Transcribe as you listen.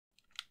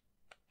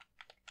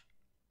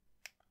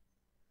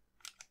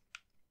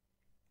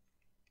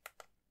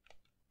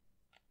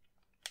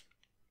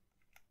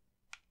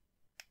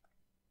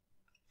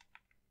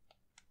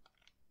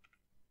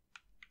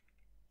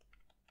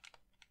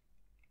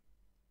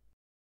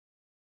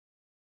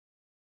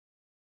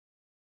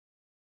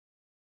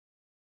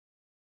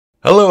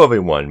Hello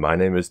everyone, my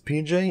name is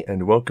PJ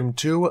and welcome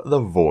to The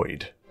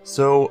Void.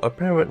 So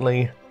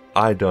apparently,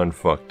 I done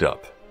fucked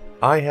up.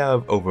 I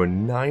have over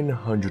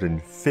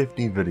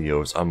 950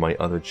 videos on my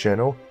other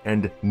channel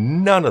and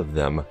none of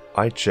them,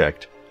 I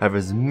checked, have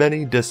as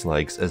many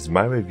dislikes as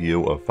my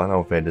review of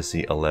Final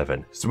Fantasy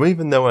XI. So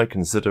even though I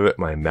consider it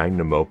my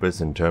magnum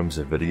opus in terms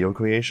of video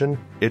creation,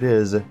 it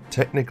is,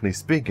 technically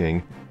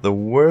speaking, the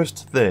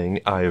worst thing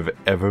I've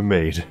ever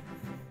made.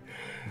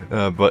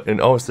 But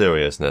in all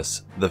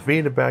seriousness, the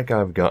feedback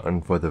I've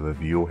gotten for the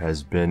review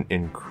has been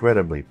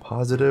incredibly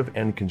positive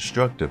and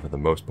constructive for the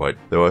most part.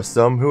 There are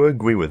some who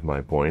agree with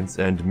my points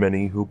and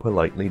many who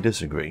politely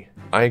disagree.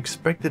 I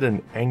expected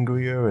an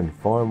angrier and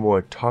far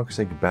more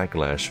toxic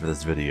backlash for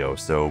this video,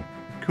 so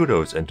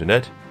kudos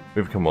internet,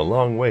 we've come a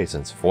long way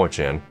since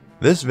 4chan.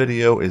 This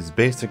video is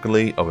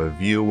basically a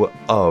review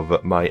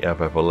of my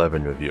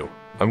FF11 review.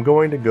 I'm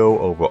going to go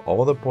over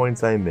all the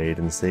points I made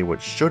and say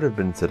what should have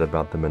been said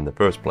about them in the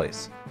first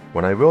place.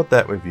 When I wrote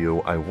that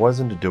review, I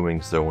wasn't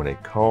doing so in a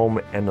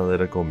calm,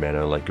 analytical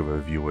manner like a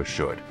reviewer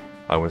should.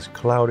 I was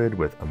clouded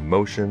with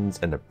emotions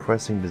and a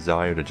pressing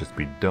desire to just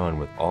be done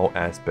with all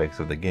aspects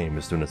of the game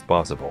as soon as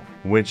possible.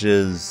 Which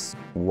is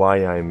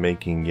why I'm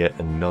making yet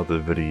another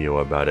video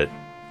about it,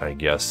 I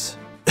guess.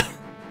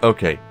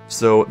 Okay,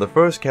 so the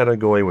first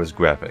category was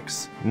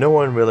graphics. No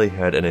one really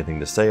had anything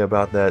to say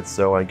about that,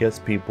 so I guess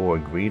people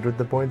agreed with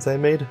the points I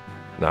made?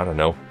 I don't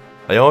know.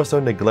 I also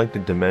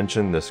neglected to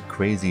mention this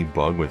crazy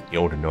bug with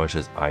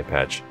Ildnarsh's eye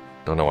patch.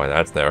 Don't know why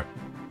that's there.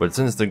 But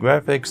since the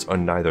graphics are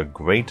neither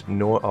great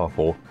nor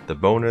awful, the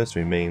bonus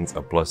remains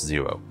a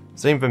 +0.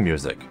 Same for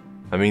music.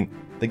 I mean,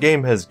 the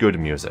game has good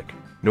music.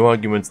 No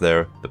arguments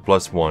there, the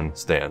 +1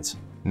 stands.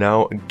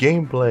 Now,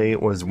 gameplay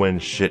was when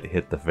shit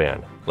hit the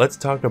fan. Let's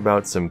talk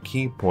about some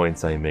key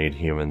points I made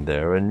here and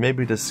there and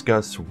maybe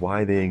discuss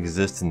why they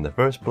exist in the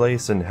first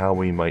place and how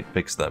we might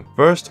fix them.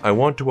 First, I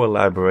want to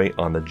elaborate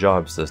on the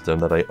job system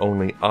that I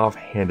only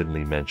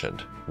offhandedly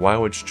mentioned.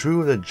 While it's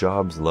true that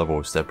jobs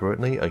level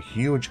separately, a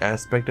huge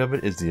aspect of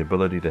it is the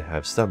ability to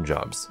have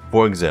sub-jobs.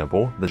 For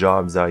example, the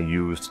jobs I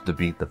used to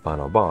beat the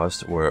final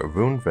boss were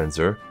Rune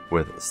Fencer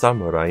with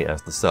Samurai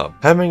as the sub.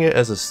 Having it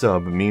as a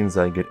sub means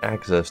I get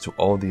access to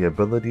all the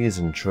abilities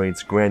and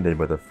traits granted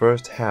by the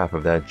first half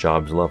of that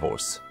job's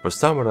levels. For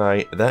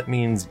Samurai, that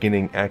means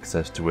getting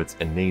access to its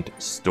innate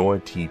store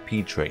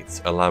TP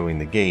traits, allowing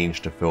the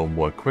gauge to fill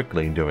more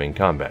quickly during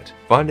combat.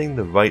 Finding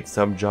the right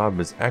sub-job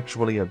is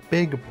actually a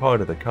big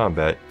part of the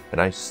combat,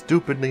 and I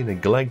stupidly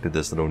neglected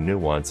this little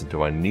nuance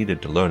until I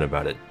needed to learn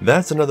about it.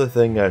 That's another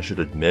thing I should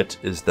admit,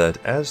 is that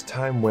as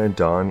time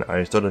went on,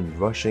 I started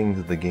rushing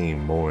through the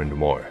game more and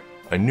more.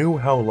 I knew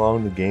how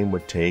long the game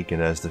would take,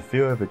 and as the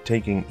fear of it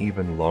taking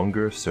even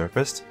longer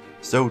surfaced,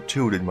 so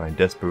too did my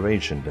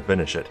desperation to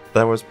finish it.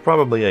 That was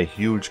probably a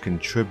huge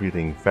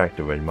contributing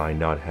factor in my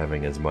not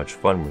having as much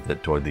fun with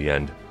it toward the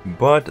end.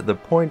 But the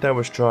point I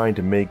was trying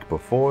to make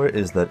before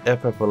is that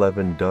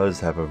FF11 does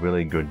have a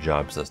really good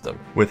job system.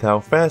 With how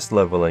fast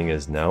leveling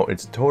is now,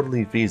 it's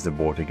totally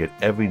feasible to get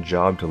every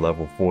job to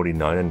level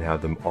 49 and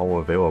have them all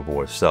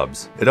available as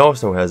subs. It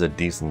also has a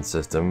decent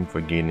system for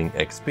gaining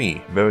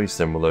XP, very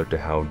similar to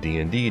how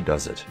D&D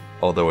does it.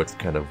 Although it's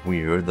kind of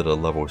weird that a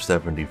level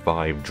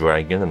 75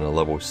 dragon and a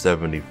level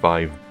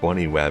 75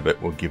 bunny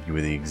rabbit will give you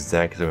the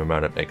exact same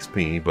amount of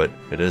XP, but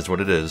it is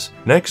what it is.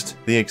 Next,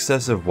 the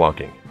excessive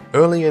walking.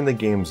 Early in the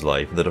game's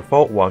life, the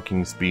default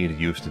walking speed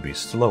used to be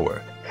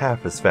slower,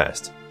 half as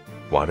fast.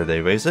 Why did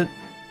they raise it?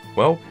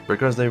 Well,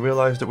 because they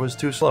realized it was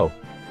too slow.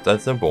 It's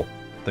that simple.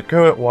 The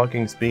current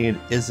walking speed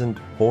isn't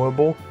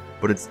horrible,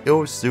 but it's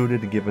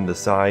ill-suited given the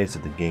size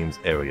of the game's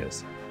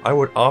areas. I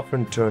would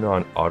often turn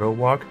on auto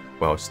walk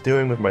while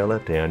steering with my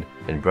left hand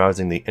and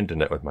browsing the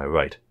internet with my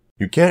right.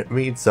 You can't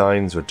read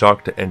signs or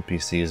talk to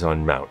NPCs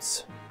on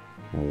mounts.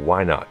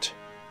 Why not?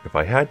 If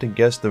I had to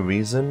guess the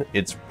reason,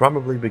 it's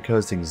probably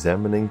because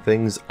examining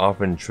things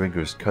often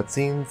triggers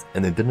cutscenes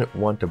and they didn't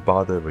want to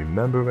bother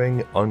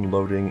remembering,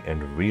 unloading,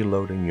 and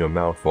reloading your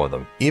mount for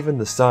them. Even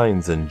the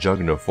signs in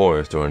Jugna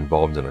Forest are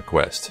involved in a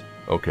quest.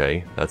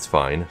 Okay, that's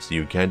fine, so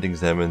you can't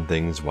examine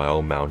things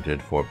while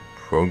mounted for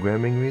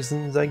programming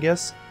reasons, I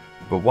guess?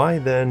 But why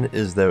then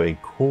is there a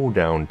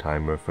cooldown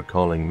timer for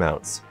calling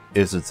mounts?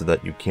 Is it so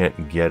that you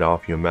can't get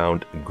off your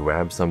mount,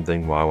 grab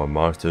something while a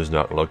monster's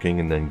not looking,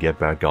 and then get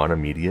back on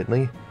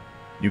immediately?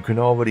 You can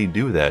already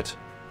do that.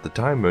 The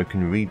timer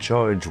can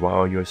recharge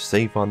while you're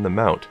safe on the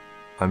mount.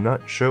 I'm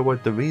not sure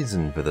what the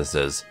reason for this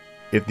is.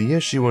 If the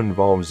issue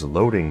involves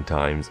loading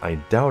times, I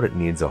doubt it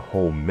needs a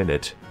whole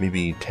minute,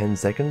 maybe 10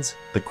 seconds?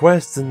 The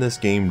quests in this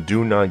game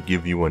do not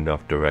give you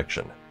enough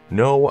direction.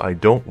 No, I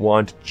don't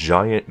want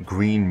giant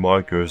green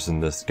markers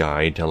in the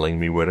sky telling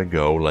me where to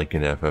go like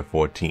in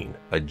FF14.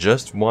 I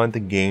just want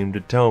the game to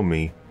tell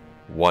me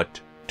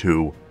what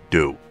to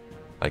do.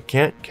 I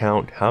can't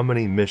count how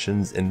many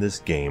missions in this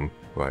game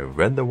where I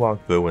read the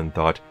walkthrough and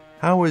thought,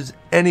 how is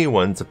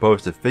anyone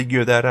supposed to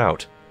figure that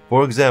out?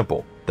 For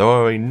example, There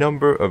are a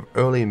number of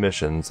early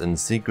missions in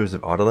Seekers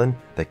of Adoulin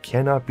that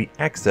cannot be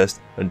accessed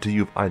until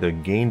you've either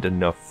gained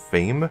enough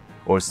fame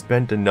or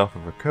spent enough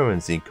of a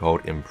currency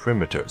called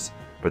imprimaturs,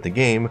 but the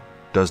game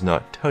does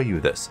not tell you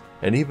this,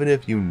 and even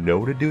if you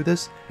know to do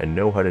this and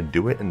know how to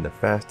do it in the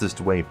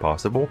fastest way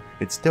possible,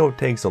 it still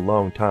takes a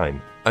long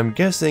time. I'm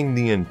guessing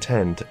the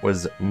intent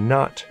was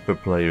not for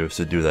players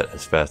to do that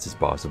as fast as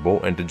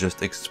possible and to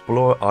just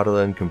explore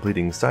Adoulin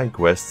completing side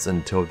quests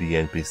until the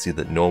NPC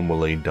that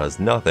normally does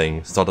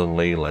nothing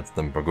suddenly lets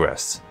them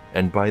progress.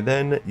 And by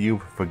then,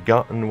 you've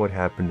forgotten what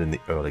happened in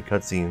the early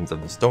cutscenes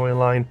of the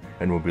storyline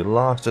and will be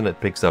lost when it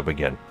picks up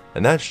again.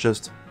 And that's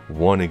just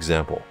one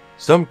example.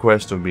 Some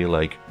quests will be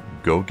like,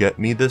 go get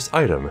me this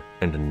item,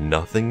 and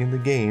nothing in the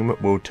game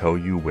will tell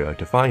you where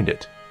to find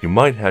it. You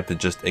might have to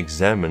just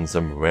examine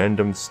some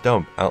random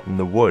stump out in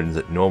the woods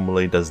that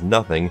normally does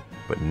nothing,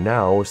 but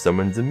now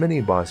summons a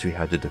mini-boss you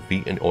have to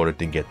defeat in order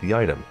to get the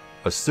item,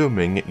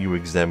 assuming you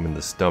examine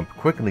the stump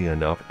quickly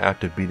enough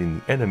after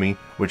beating the enemy,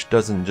 which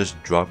doesn't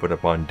just drop it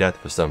upon death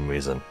for some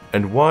reason.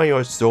 And why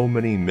are so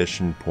many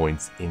mission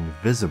points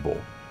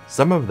invisible?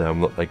 Some of them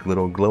look like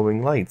little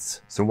glowing lights,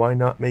 so why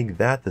not make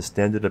that the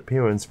standard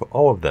appearance for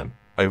all of them?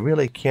 I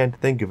really can't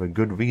think of a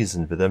good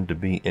reason for them to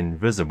be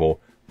invisible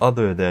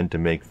other than to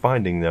make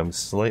finding them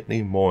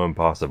slightly more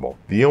impossible.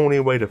 The only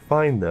way to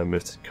find them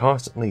is to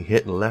constantly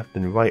hit left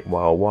and right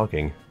while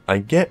walking. I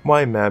get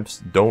why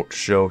maps don't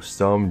show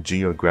some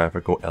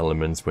geographical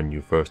elements when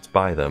you first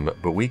buy them,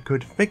 but we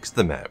could fix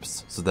the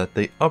maps so that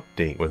they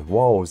update with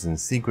walls and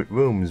secret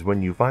rooms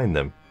when you find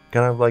them.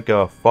 Kind of like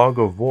a fog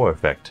of war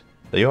effect.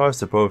 They are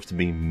supposed to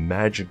be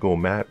magical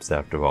maps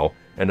after all,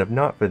 and if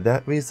not for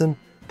that reason,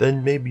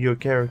 then maybe your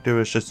character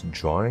is just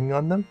drawing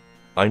on them?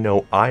 I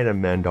know I'd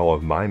amend all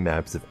of my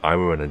maps if I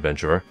were an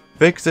adventurer.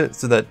 Fix it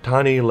so that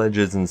tiny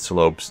ledges and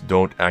slopes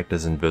don't act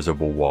as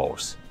invisible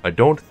walls. I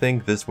don't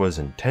think this was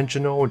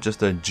intentional,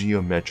 just a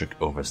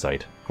geometric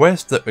oversight.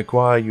 Quests that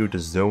require you to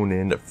zone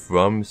in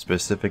from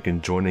specific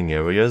adjoining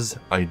areas,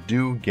 I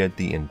do get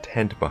the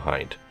intent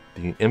behind.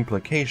 The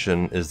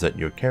implication is that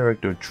your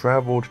character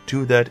traveled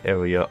to that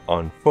area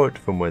on foot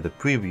from where the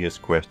previous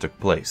quest took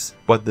place,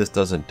 but this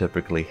doesn't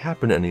typically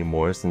happen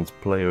anymore since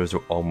players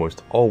will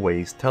almost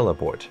always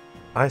teleport.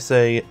 I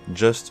say,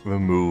 just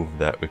remove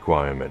that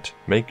requirement.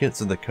 Make it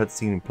so the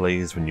cutscene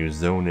plays when you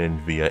zone in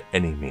via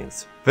any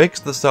means. Fix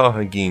the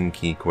Sahagin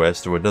key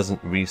quest so it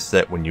doesn't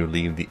reset when you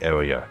leave the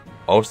area.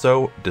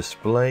 Also,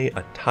 display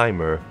a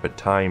timer for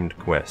timed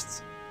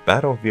quests.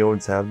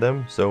 Battlefields have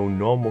them, so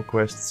normal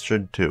quests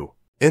should too.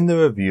 In the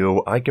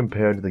review, I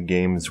compared the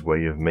game's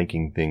way of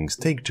making things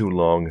take too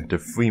long to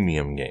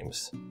freemium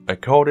games. I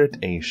called it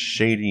a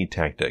shady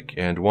tactic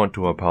and want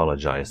to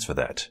apologize for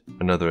that.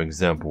 Another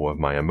example of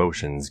my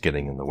emotions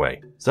getting in the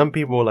way. Some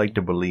people like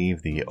to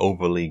believe the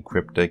overly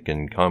cryptic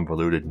and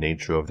convoluted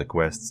nature of the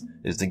quests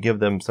is to give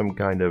them some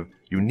kind of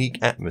unique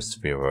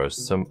atmosphere or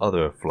some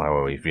other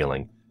flowery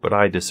feeling. But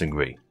I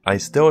disagree. I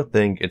still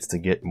think it's to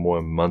get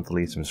more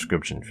monthly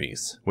subscription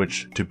fees,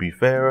 which, to be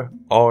fair,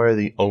 are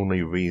the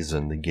only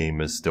reason the game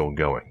is still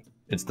going.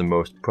 It's the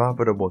most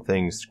profitable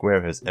thing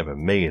Square has ever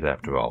made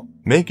after all.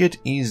 Make it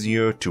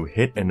easier to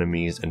hit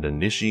enemies and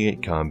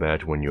initiate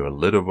combat when you're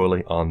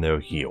literally on their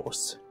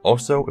heels.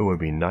 Also, it would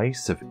be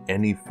nice if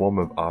any form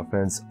of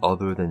offense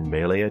other than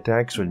melee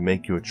attacks would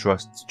make your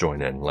trusts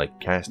join in, like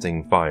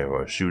casting fire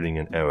or shooting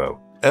an arrow.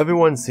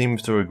 Everyone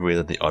seems to agree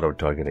that the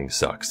auto-targeting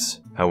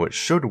sucks. How it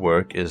should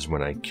work is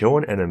when I kill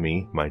an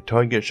enemy, my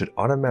target should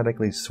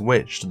automatically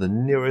switch to the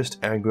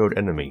nearest aggroed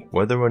enemy,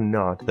 whether or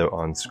not they're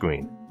on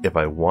screen. If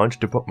I want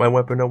to put my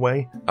weapon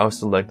away, I'll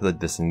select the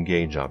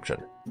disengage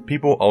option.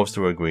 People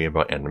also agree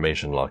about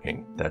animation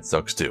locking. That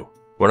sucks too.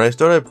 When I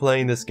started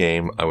playing this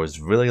game, I was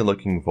really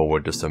looking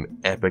forward to some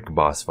epic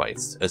boss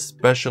fights,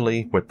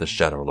 especially with the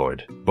Shadow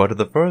Lord. But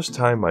the first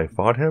time I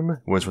fought him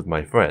was with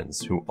my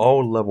friends, who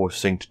all level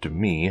synced to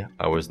me.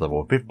 I was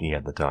level 50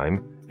 at the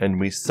time, and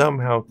we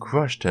somehow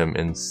crushed him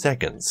in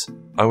seconds.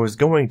 I was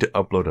going to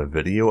upload a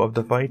video of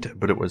the fight,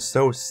 but it was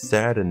so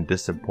sad and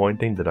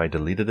disappointing that I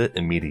deleted it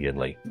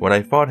immediately. When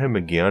I fought him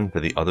again for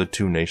the other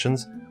two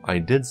nations, I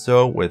did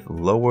so with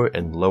lower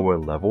and lower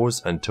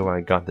levels until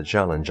I got the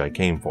challenge I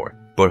came for.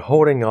 But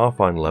holding off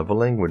on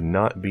leveling would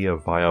not be a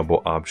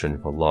viable option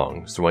for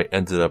long, so I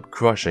ended up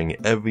crushing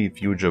every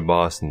future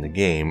boss in the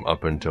game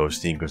up until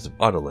Seekers of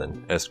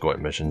Adoulin, escort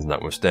missions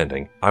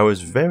notwithstanding. I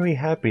was very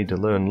happy to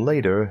learn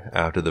later,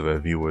 after the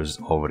review was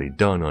already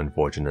done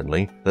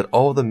unfortunately, that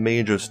all the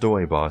major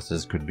story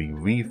bosses could be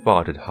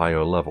refought at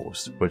higher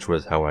levels, which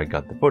was how I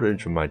got the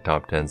footage from my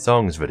top 10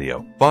 songs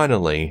video.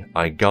 Finally,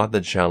 I got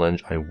the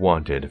challenge I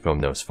wanted from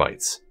those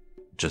fights.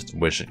 Just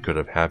wish it could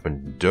have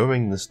happened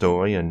during the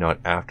story and not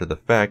after the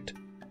fact.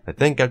 I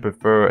think I'd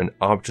prefer an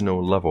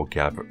optional level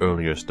cap for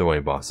earlier story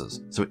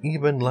bosses, so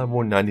even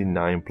level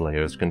 99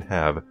 players can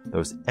have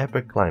those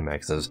epic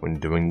climaxes when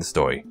doing the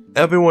story.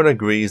 Everyone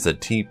agrees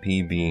that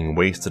TP being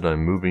wasted on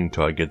moving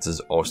targets is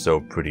also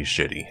pretty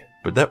shitty.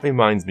 But that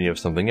reminds me of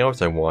something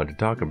else I wanted to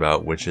talk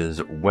about, which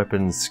is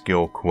weapon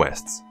skill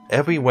quests.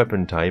 Every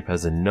weapon type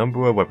has a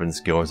number of weapon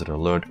skills that are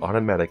learned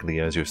automatically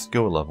as your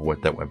skill level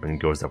with that weapon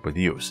goes up with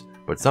use,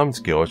 but some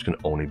skills can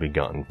only be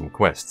gotten from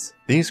quests.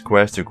 These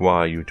quests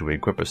require you to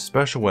equip a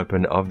special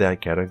weapon of that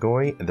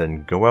category, and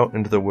then go out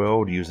into the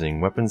world using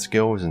weapon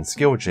skills and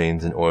skill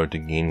chains in order to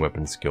gain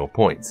weapon skill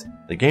points.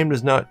 The game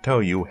does not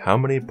tell you how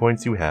many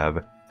points you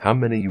have, how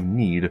many you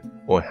need,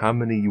 or how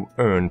many you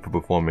earn for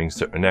performing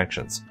certain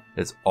actions.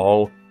 It's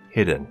all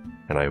hidden,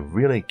 and I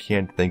really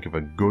can't think of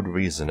a good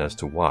reason as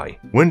to why.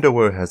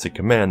 Windower has a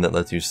command that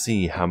lets you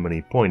see how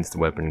many points the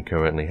weapon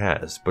currently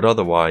has, but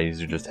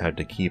otherwise you just have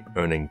to keep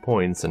earning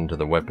points until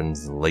the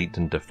weapon's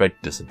latent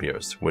effect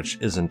disappears, which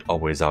isn't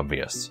always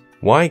obvious.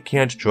 Why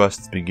can't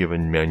trusts be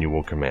given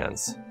manual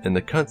commands? In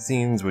the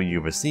cutscenes where you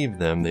receive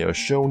them, they are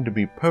shown to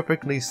be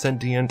perfectly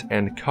sentient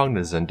and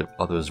cognizant of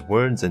others'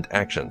 words and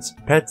actions.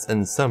 Pets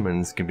and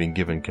summons can be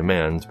given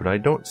commands, but I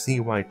don't see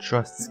why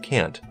trusts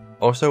can't.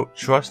 Also,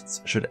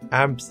 trusts should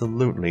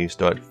absolutely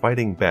start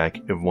fighting back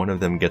if one of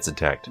them gets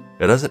attacked.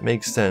 It doesn't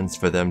make sense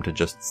for them to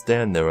just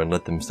stand there and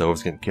let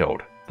themselves get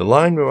killed. The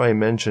line where I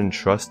mentioned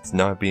trusts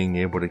not being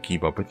able to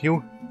keep up with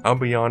you, I'll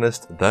be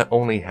honest, that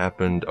only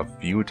happened a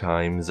few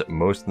times,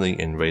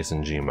 mostly in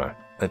Reisenjima.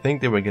 I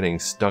think they were getting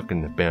stuck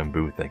in the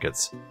bamboo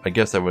thickets. I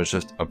guess I was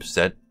just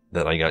upset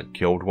that I got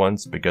killed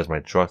once because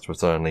my trust was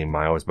suddenly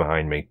miles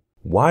behind me.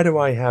 Why do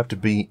I have to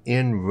be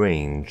in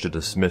range to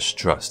dismiss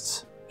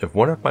trusts? If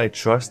one of my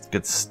trusts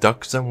gets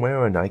stuck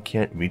somewhere and I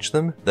can't reach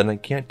them, then I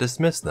can't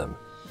dismiss them.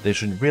 They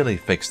should really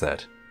fix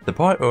that. The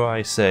part where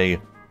I say,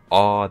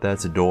 "Aw,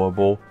 that's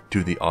adorable,"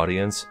 to the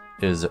audience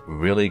is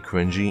really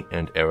cringy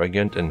and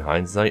arrogant in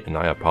hindsight, and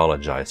I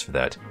apologize for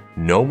that.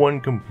 No one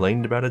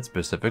complained about it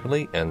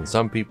specifically, and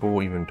some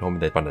people even told me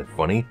they found it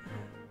funny,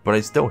 but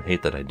I still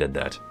hate that I did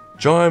that.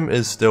 Charm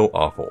is still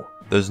awful.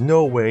 There's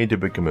no way to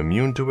become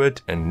immune to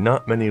it, and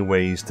not many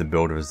ways to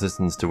build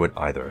resistance to it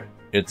either.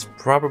 It's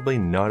probably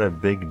not a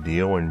big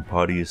deal in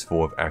parties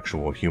full of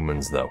actual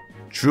humans though.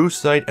 True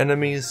sight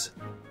enemies?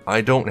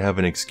 I don't have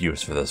an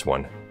excuse for this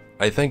one.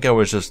 I think I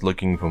was just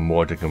looking for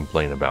more to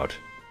complain about.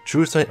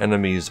 True sight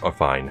enemies are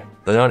fine.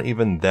 They're not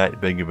even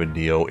that big of a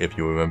deal if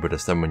you remember to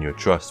summon your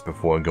trust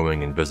before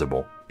going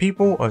invisible.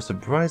 People are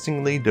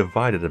surprisingly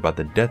divided about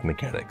the death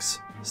mechanics.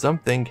 Some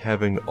think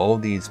having all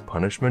these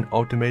punishment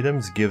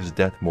ultimatums gives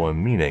death more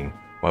meaning,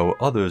 while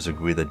others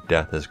agree that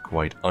death is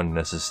quite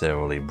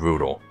unnecessarily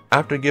brutal.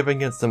 After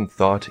giving it some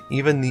thought,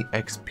 even the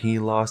XP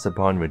loss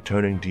upon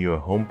returning to your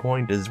home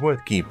point is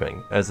worth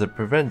keeping, as it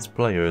prevents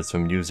players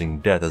from using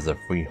death as a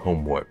free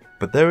home warp.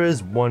 But there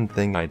is one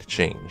thing I'd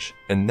change,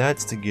 and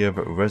that's to give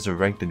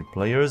resurrected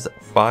players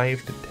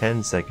 5 to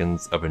 10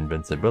 seconds of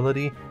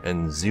invincibility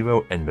and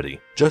 0 enmity.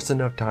 Just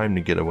enough time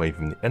to get away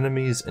from the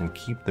enemies and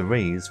keep the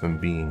rays from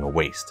being a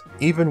waste.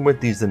 Even with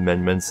these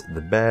amendments,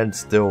 the bad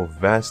still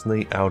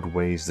vastly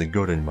outweighs the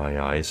good in my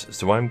eyes,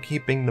 so I'm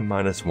keeping the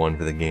 -1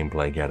 for the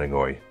gameplay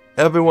category.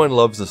 Everyone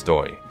loves the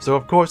story, so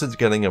of course it's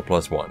getting a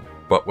 +1,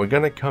 but we're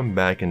gonna come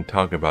back and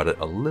talk about it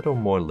a little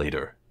more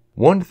later.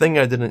 One thing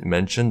I didn't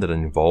mention that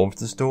involves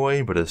the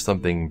story, but is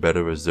something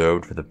better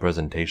reserved for the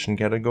presentation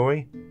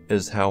category,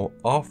 is how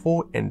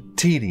awful and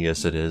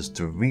tedious it is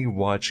to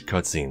re-watch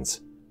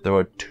cutscenes. There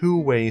are 2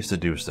 ways to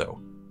do so.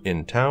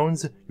 In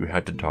towns, you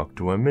have to talk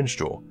to a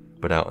minstrel,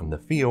 but out in the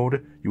field,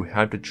 you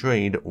have to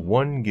trade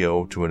 1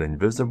 gil to an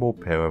invisible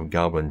pair of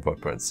goblin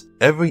footprints.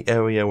 Every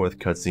area with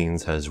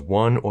cutscenes has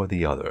one or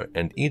the other,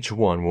 and each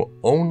one will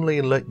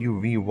only let you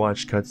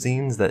re-watch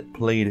cutscenes that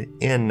played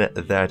in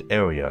that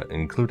area,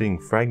 including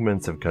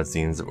fragments of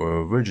cutscenes that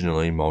were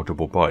originally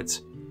multiple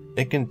parts.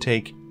 It can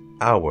take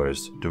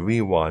hours to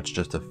re-watch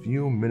just a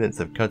few minutes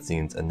of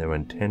cutscenes in their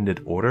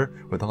intended order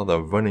with all the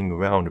running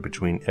around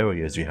between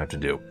areas you have to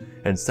do,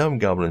 and some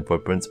goblin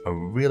footprints are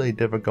really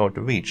difficult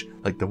to reach,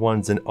 like the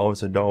ones in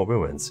Alzadal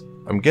Ruins.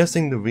 I'm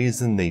guessing the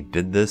reason they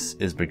did this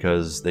is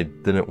because they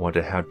didn't want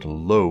to have to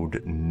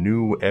load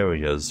new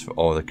areas for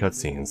all the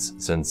cutscenes,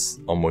 since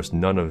almost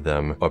none of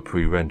them are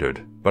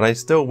pre-rendered. But I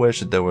still wish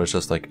that there was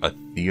just like a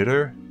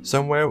theater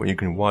somewhere where you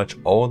can watch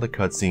all the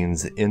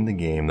cutscenes in the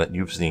game that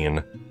you've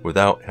seen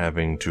without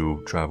having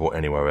to travel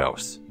anywhere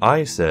else.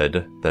 I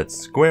said that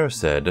Square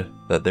said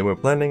that they were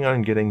planning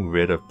on getting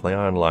rid of Play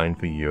Online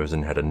for years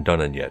and hadn't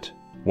done it yet.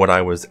 What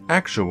I was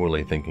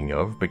actually thinking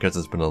of, because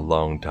it's been a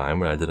long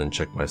time and I didn't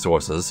check my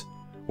sources,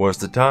 was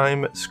the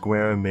time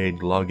Square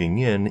made logging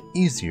in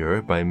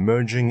easier by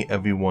merging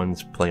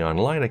everyone's Play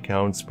Online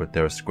accounts with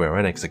their Square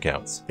Enix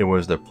accounts. It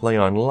was the Play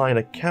Online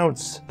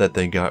accounts that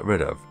they got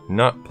rid of,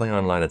 not Play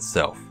Online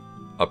itself.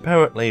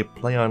 Apparently,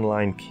 Play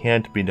Online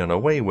can't be done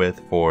away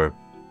with for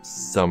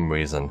some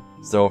reason,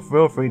 so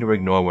feel free to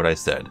ignore what I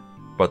said.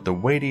 But the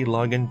weighty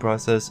login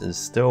process is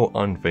still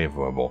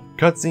unfavorable.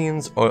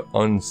 Cutscenes are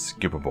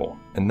unskippable,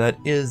 and that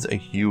is a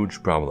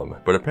huge problem,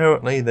 but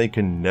apparently they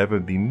can never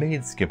be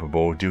made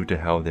skippable due to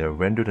how they're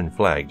rendered and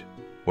flagged.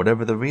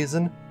 Whatever the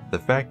reason, the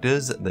fact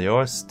is they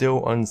are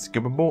still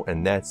unskippable,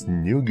 and that's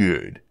no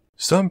good.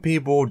 Some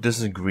people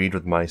disagreed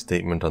with my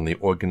statement on the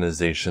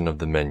organization of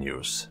the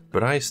menus,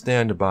 but I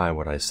stand by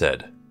what I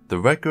said. The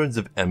Records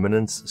of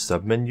Eminence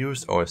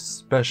submenus are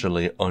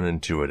especially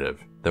unintuitive.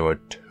 There are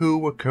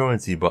 2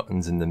 currency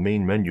buttons in the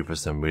main menu for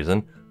some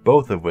reason,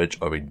 both of which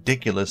are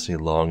ridiculously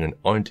long and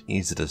aren't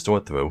easy to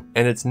sort through,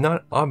 and it's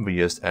not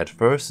obvious at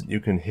first that you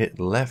can hit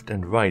left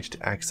and right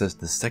to access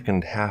the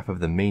second half of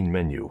the main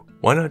menu.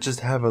 Why not just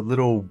have a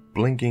little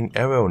blinking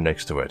arrow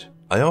next to it?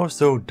 I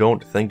also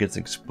don't think it's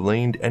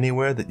explained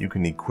anywhere that you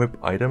can equip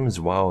items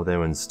while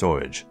they're in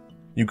storage.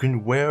 You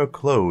can wear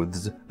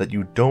clothes that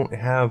you don't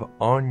have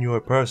on your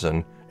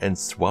person and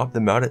swap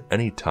them out at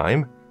any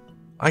time?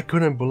 I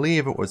couldn't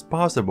believe it was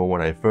possible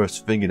when I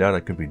first figured out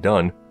it could be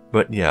done.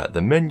 But yeah,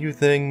 the menu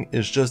thing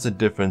is just a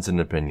difference in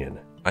opinion.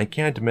 I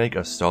can't make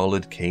a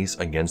solid case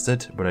against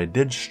it, but I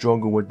did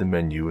struggle with the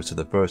menus for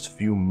the first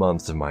few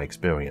months of my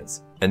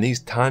experience. And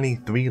these tiny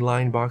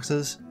 3-line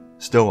boxes?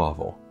 Still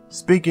awful.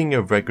 Speaking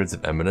of Records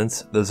of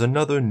Eminence, there's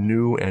another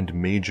new and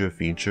major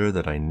feature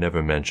that I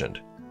never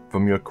mentioned.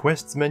 From your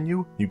quests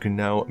menu, you can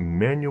now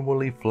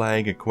manually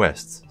flag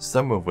quests,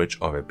 some of which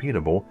are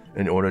repeatable,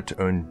 in order to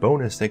earn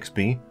bonus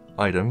XP,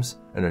 items,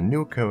 and a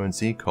new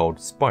currency called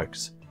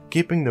Sparks.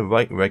 Keeping the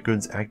right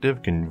records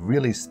active can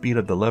really speed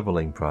up the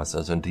leveling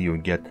process until you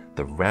get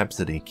the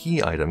Rhapsody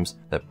key items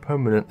that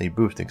permanently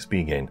boost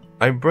XP gain.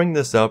 I bring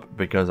this up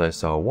because I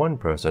saw one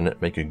person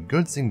make a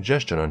good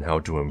suggestion on how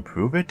to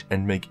improve it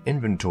and make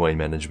inventory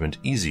management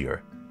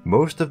easier.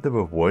 Most of the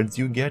rewards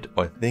you get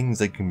are things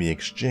that can be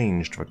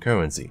exchanged for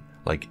currency,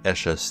 like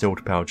Escha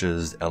silt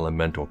pouches,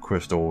 elemental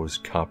crystals,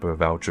 copper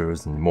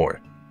vouchers, and more.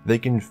 They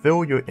can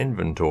fill your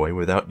inventory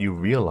without you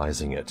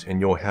realizing it,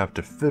 and you'll have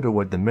to fiddle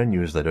with the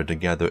menus later to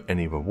gather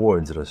any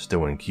rewards that are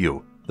still in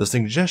queue. The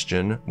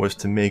suggestion was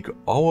to make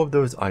all of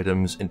those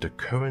items into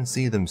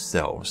currency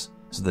themselves,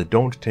 so they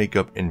don't take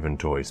up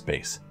inventory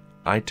space.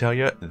 I tell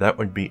ya, that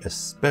would be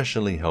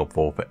especially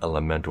helpful for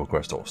elemental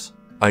crystals.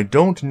 I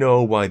don't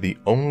know why the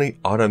only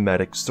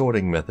automatic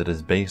sorting method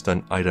is based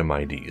on item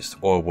IDs,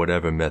 or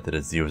whatever method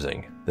it's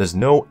using. There's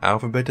no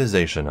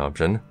alphabetization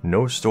option,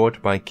 no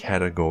sort by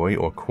category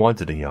or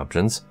quantity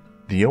options.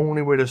 The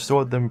only way to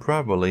sort them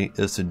properly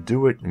is to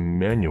do it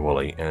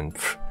manually, and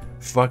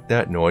fuck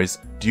that noise.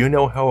 Do you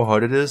know how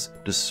hard it is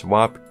to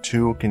swap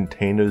 2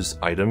 containers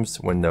items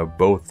when they're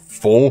both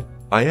full?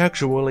 I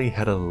actually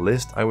had a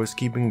list I was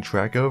keeping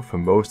track of for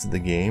most of the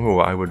game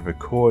where I would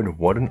record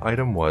what an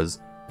item was,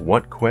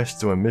 what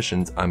quests or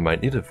missions I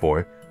might need it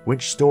for,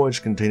 which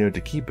storage container to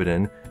keep it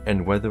in,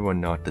 and whether or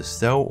not to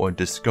sell or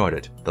discard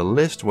it. The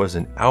list was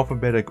in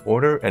alphabetic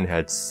order and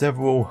had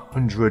several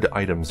hundred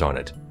items on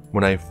it.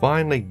 When I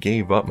finally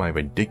gave up my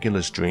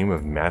ridiculous dream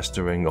of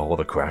mastering all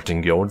the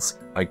crafting guilds,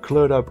 I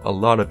cleared up a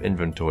lot of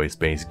inventory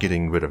space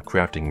getting rid of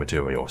crafting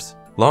materials.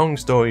 Long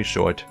story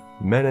short,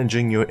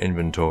 managing your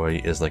inventory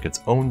is like its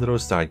own little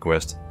side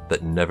quest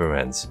that never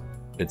ends.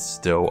 It's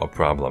still a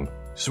problem.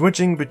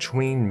 Switching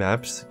between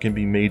maps can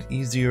be made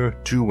easier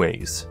 2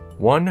 ways.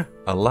 1.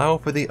 Allow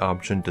for the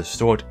option to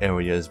sort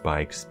areas by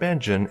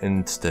expansion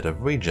instead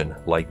of region,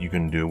 like you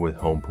can do with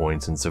home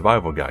points and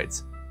survival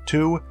guides.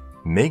 2.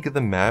 Make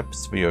the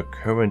maps for your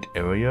current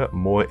area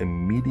more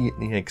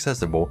immediately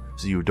accessible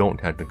so you don't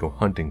have to go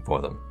hunting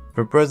for them.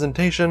 For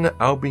presentation,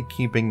 I'll be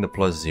keeping the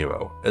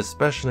 +0,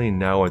 especially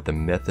now with the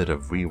method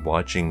of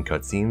rewatching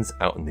cutscenes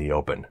out in the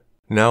open.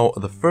 Now,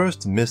 the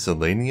first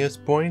miscellaneous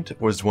point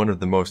was one of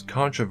the most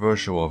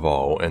controversial of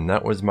all, and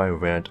that was my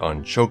rant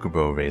on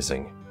chocobo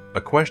racing. A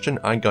question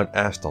I got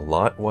asked a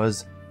lot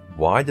was,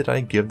 why did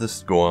I give the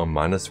score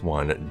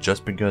 -1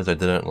 just because I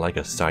didn't like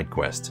a side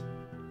quest?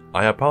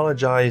 I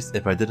apologize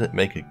if I didn't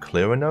make it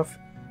clear enough,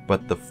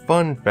 but the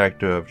fun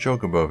factor of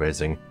chocobo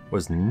racing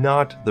was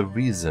not the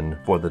reason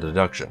for the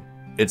deduction.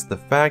 It's the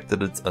fact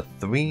that it's a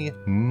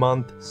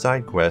 3-month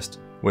side quest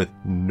with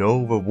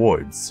no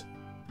rewards.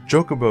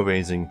 Chocobo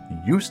racing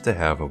used to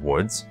have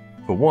rewards.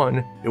 For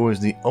one, it was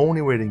the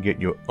only way to get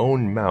your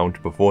own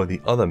mount before the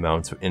other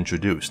mounts were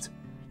introduced.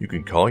 You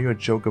could call your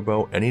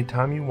chocobo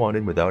anytime you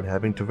wanted without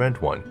having to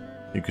rent one.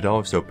 You could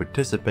also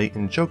participate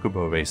in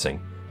chocobo racing,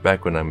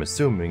 back when I'm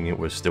assuming it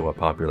was still a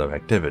popular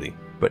activity.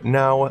 But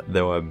now,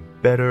 there are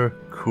better,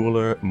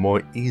 cooler,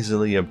 more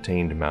easily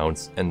obtained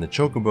mounts, and the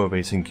chocobo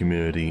racing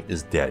community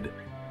is dead.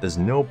 There's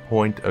no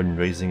point in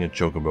raising a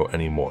chocobo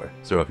anymore,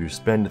 so if you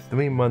spend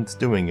 3 months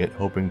doing it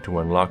hoping to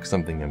unlock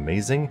something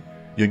amazing,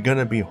 you're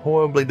gonna be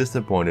horribly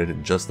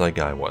disappointed just like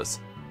I was.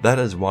 That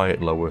is why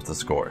it lowers the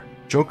score.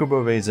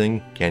 Chocobo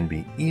raising can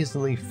be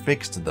easily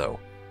fixed though.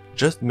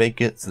 Just make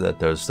it so that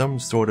there's some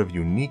sort of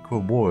unique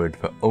reward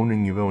for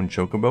owning your own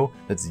chocobo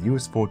that's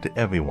useful to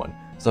everyone,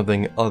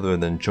 something other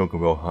than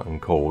chocobo hot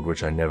and cold,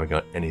 which I never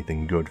got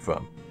anything good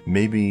from.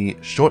 Maybe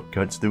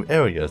shortcuts through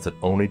areas that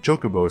only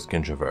chocobos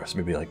can traverse,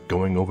 maybe like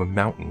going over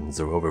mountains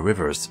or over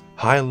rivers,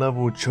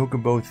 high-level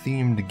chocobo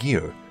themed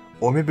gear,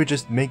 or maybe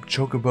just make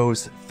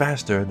chocobos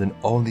faster than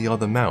all the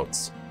other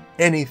mounts.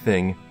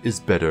 Anything is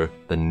better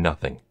than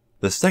nothing.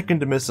 The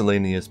second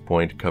miscellaneous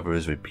point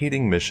covers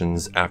repeating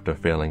missions after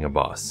failing a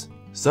boss.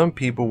 Some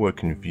people were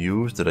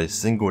confused that I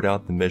singled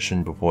out the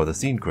mission before the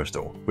Seed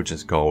Crystal, which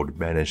is called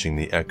Banishing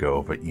the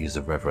Echo for ease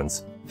of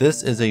reference.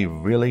 This is a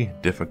really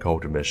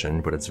difficult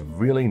mission, but it's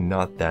really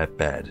not that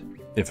bad.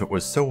 If it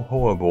was so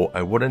horrible,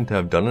 I wouldn't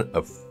have done it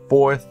a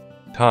fourth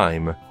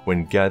time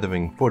when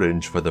gathering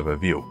footage for the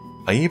review.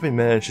 I even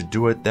managed to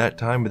do it that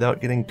time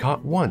without getting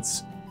caught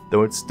once,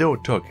 though it still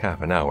took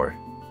half an hour.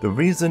 The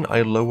reason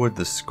I lowered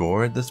the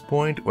score at this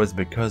point was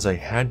because I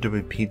had to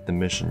repeat the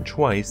mission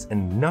twice,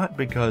 and not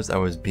because I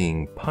was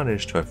being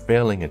punished for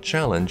failing a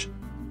challenge,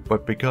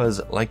 but because,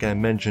 like I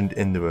mentioned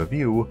in the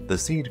review, the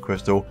Seed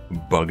Crystal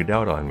bugged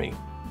out on me.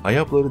 I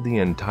uploaded the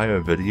entire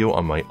video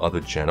on my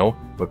other channel,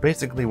 but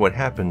basically what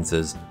happens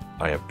is,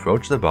 I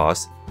approach the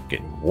boss,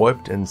 get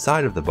warped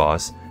inside of the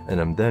boss, and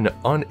I'm then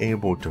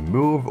unable to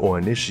move or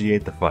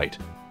initiate the fight.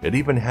 It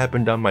even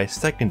happened on my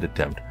second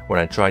attempt when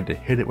I tried to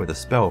hit it with a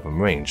spell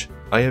from range.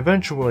 I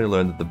eventually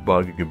learned that the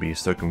bug could be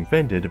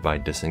circumvented by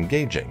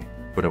disengaging,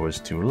 but it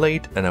was too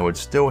late and I would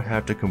still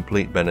have to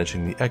complete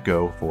Banishing the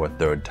Echo for a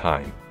third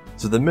time.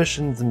 So the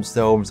missions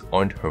themselves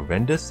aren't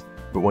horrendous,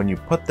 but when you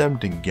put them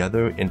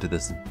together into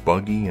this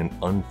buggy and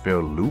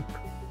unfair loop,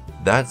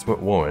 that's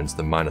what warrants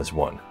the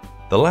 -1.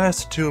 The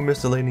last two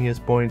miscellaneous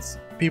points,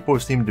 people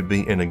seem to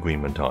be in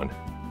agreement on.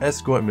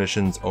 Escort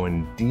missions are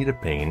indeed a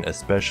pain,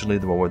 especially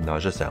the one with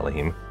Naja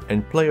Salahim,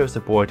 and player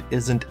support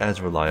isn't as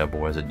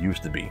reliable as it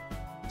used to be.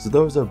 So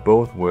those are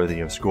both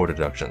worthy of score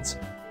deductions.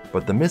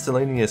 But the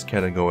miscellaneous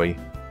category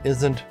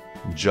isn't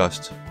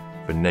just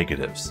for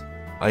negatives.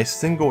 I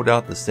singled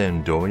out the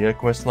Sandoria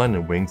questline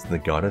and Wings of the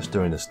Goddess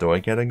during the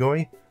story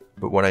category,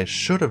 but what I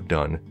should have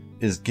done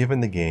is given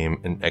the game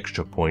an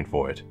extra point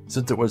for it,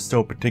 since it was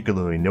so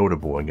particularly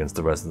notable against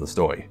the rest of the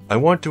story. I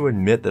want to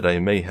admit that I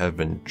may have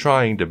been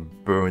trying to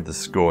burn the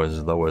score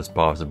as low as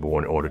possible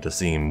in order to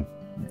seem,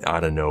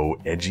 I don't know,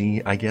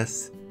 edgy, I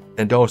guess?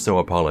 And also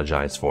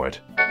apologize for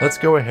it. Let's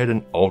go ahead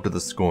and alter the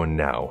score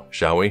now,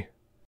 shall we?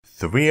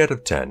 3 out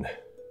of 10.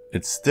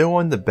 It's still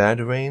on the bad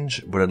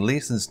range, but at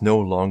least it's no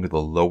longer the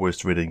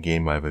lowest rated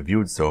game I've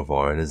reviewed so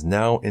far and is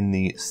now in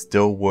the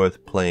still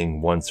worth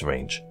playing once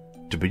range.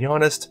 To be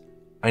honest,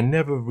 I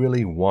never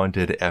really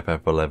wanted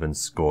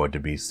FF11's score to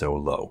be so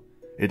low.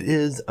 It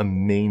is a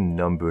main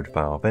numbered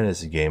Final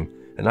Fantasy game,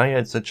 and I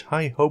had such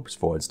high hopes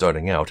for it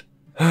starting out.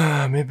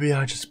 Maybe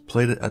I just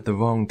played it at the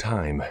wrong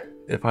time.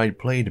 If I'd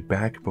played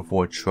back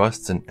before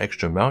trusts and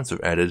extra mounts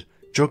were added,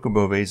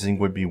 Chocobo racing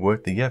would be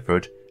worth the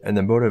effort, and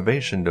the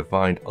motivation to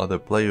find other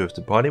players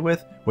to party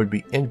with would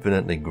be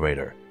infinitely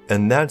greater.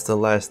 And that's the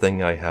last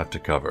thing I have to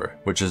cover,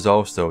 which is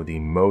also the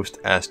most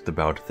asked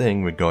about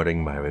thing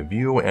regarding my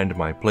review and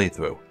my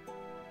playthrough.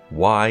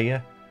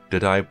 Why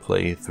did I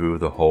play through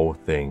the whole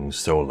thing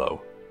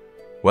solo?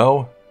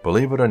 Well,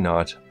 believe it or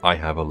not, I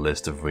have a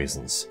list of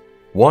reasons.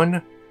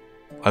 1.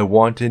 I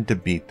wanted to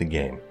beat the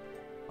game.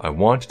 I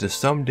want to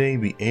someday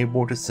be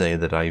able to say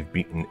that I've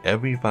beaten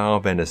every Final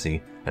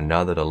Fantasy, and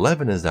now that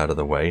 11 is out of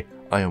the way,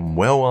 I am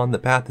well on the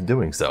path to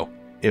doing so.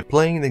 If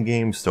playing the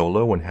game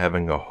solo and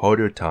having a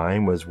harder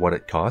time was what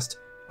it cost,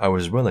 I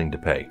was willing to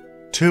pay.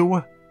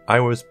 2. I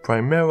was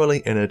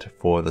primarily in it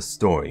for the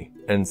story,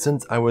 and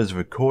since I was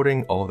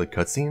recording all the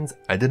cutscenes,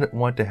 I didn't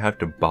want to have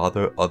to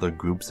bother other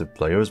groups of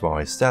players while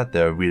I sat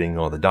there reading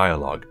all the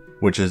dialogue,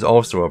 which is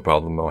also a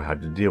problem I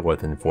had to deal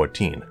with in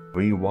 14.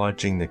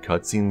 Rewatching the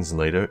cutscenes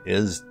later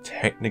is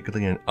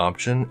technically an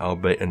option,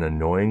 albeit an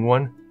annoying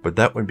one, but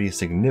that would be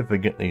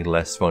significantly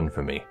less fun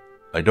for me.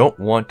 I don't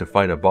want to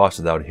fight a boss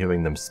without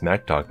hearing them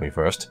smack talk me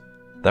first.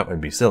 That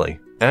would be silly.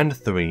 And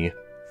 3.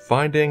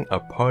 Finding a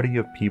party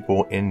of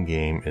people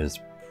in-game is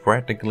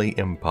practically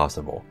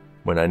impossible.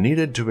 When I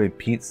needed to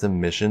repeat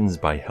some missions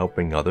by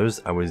helping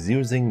others, I was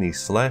using the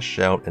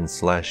 /shout and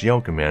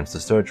 /yell commands to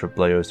search for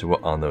players who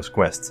were on those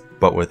quests.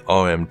 But with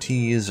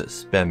RMTs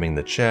spamming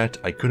the chat,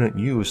 I couldn't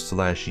use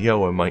 /yell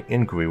or my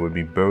inquiry would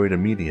be buried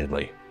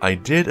immediately. I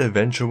did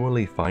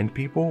eventually find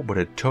people, but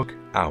it took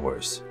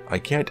hours. I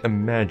can't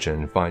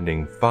imagine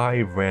finding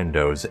 5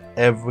 randos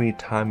every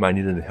time I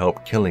needed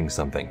help killing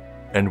something.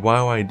 And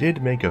while I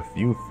did make a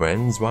few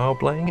friends while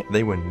playing,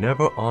 they were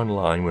never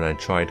online when I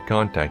tried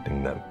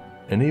contacting them.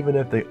 And even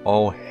if they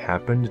all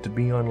happened to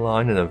be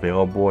online and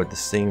available at the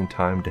same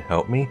time to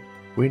help me,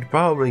 we'd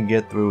probably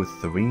get through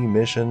 3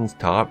 missions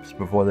tops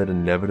before they'd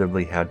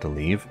inevitably had to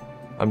leave.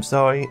 I'm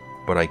sorry,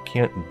 but I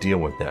can't deal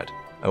with that.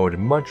 I would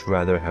much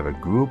rather have a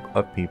group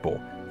of people,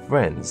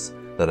 friends,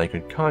 that I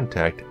could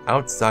contact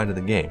outside of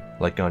the game,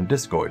 like on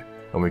Discord,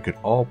 and we could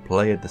all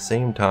play at the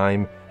same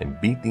time and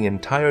beat the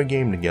entire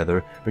game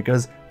together,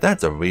 because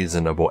that's a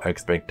reasonable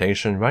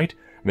expectation, right?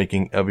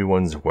 Making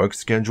everyone's work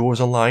schedules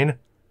align?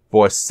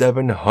 For a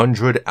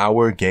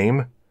 700-hour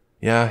game?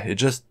 Yeah, it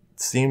just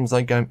seems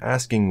like I'm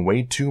asking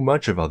way too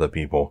much of other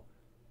people.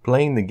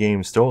 Playing the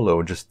game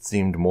solo just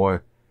seemed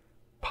more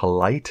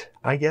polite,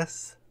 I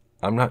guess?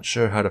 I'm not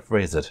sure how to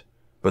phrase it,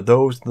 but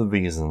those are the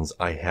reasons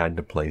I had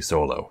to play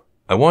solo.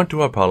 I want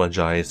to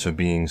apologize for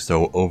being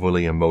so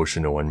overly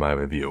emotional in my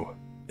review.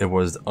 It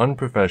was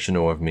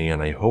unprofessional of me,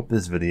 and I hope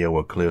this video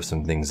will clear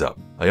some things up.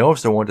 I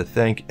also want to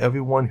thank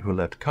everyone who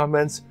left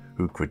comments,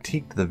 who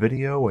critiqued the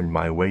video and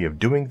my way of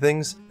doing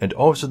things, and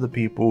also the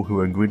people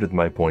who agreed with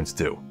my points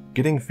too.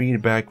 Getting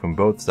feedback from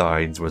both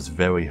sides was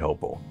very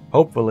helpful.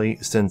 Hopefully,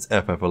 since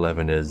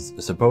FF11 is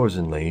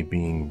supposedly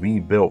being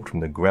rebuilt from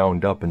the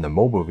ground up in the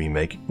mobile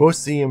remake, we'll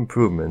see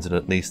improvements in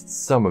at least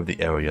some of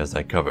the areas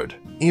I covered.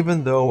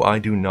 Even though I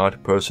do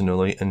not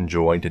personally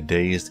enjoy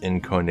today's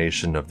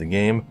incarnation of the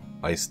game,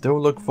 I still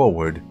look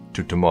forward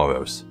to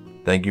tomorrow's.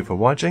 Thank you for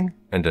watching,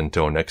 and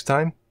until next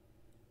time,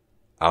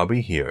 I'll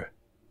be here,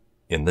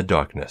 in the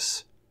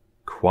darkness,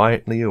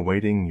 quietly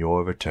awaiting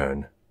your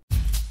return.